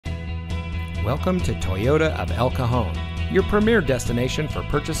Welcome to Toyota of El Cajon, your premier destination for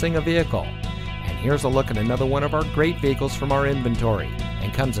purchasing a vehicle. And here's a look at another one of our great vehicles from our inventory,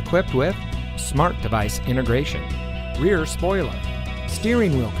 and comes equipped with smart device integration, rear spoiler,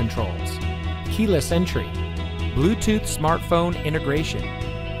 steering wheel controls, keyless entry, Bluetooth smartphone integration,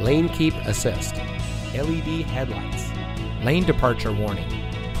 lane keep assist, LED headlights, lane departure warning,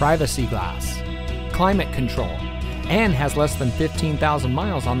 privacy glass, climate control, and has less than 15,000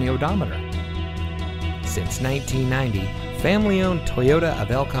 miles on the odometer. Since 1990, family-owned Toyota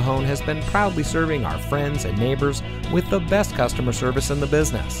of El Cajon has been proudly serving our friends and neighbors with the best customer service in the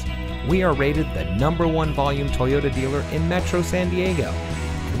business. We are rated the #1 volume Toyota dealer in Metro San Diego,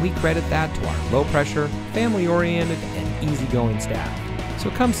 and we credit that to our low-pressure, family-oriented, and easygoing staff. So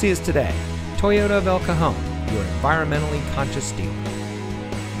come see us today. Toyota of El Cajon, your environmentally conscious dealer.